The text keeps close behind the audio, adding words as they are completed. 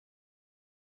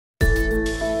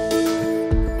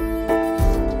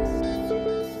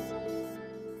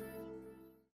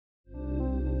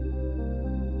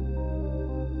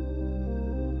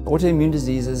Autoimmune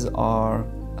diseases are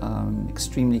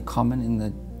extremely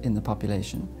common in the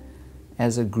population.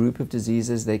 As a group of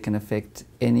diseases, they can affect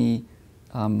any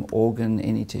organ,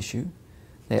 any tissue.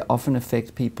 They often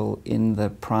affect people in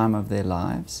the prime of their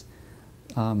lives.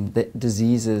 The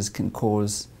diseases can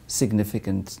cause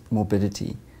significant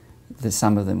morbidity.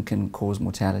 Some of them can cause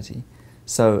mortality.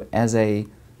 So as a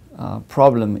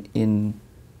problem in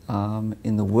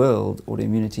the world,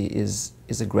 autoimmunity is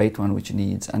a great one which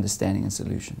needs understanding and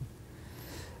solution.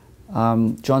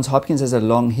 Johns Hopkins has a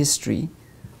long history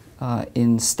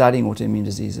in studying autoimmune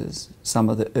diseases. Some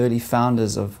of the early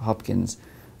founders of Hopkins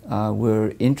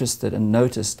were interested and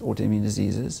noticed autoimmune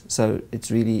diseases, so it's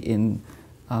really in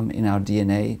our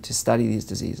DNA to study these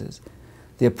diseases.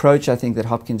 The approach I think that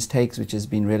Hopkins takes, which has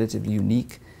been relatively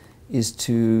unique, is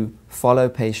to follow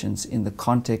patients in the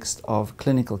context of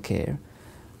clinical care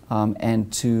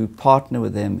and to partner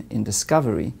with them in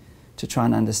discovery to try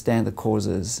and understand the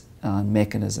causes and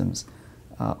mechanisms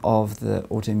of the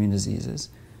autoimmune diseases.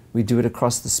 We do it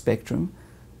across the spectrum.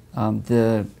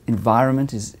 The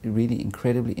environment is really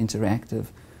incredibly interactive,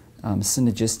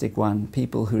 synergistic one.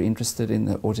 People who are interested in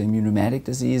the autoimmune rheumatic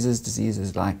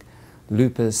diseases like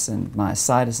lupus and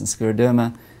myositis and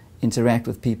scleroderma, interact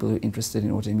with people who are interested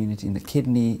in autoimmunity in the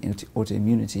kidney,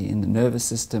 autoimmunity in the nervous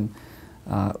system,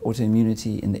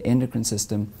 autoimmunity in the endocrine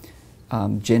system,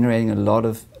 generating a lot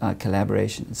of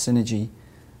collaboration and synergy.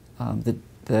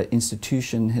 The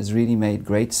institution has really made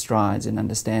great strides in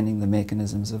understanding the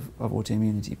mechanisms of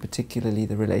autoimmunity, particularly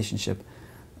the relationship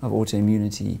of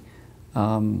autoimmunity,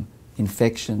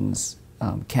 infections,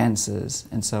 cancers,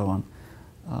 and so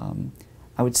on.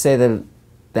 I would say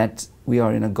that we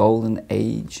are in a golden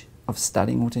age of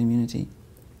studying autoimmunity.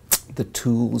 The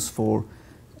tools for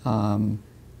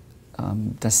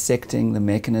dissecting the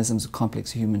mechanisms of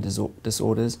complex human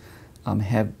disorders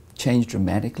have changed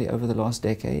dramatically over the last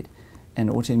decade, and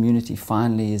autoimmunity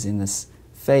finally is in this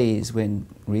phase when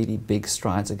really big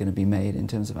strides are going to be made in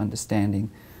terms of understanding,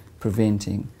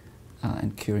 preventing,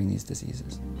 and curing these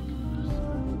diseases.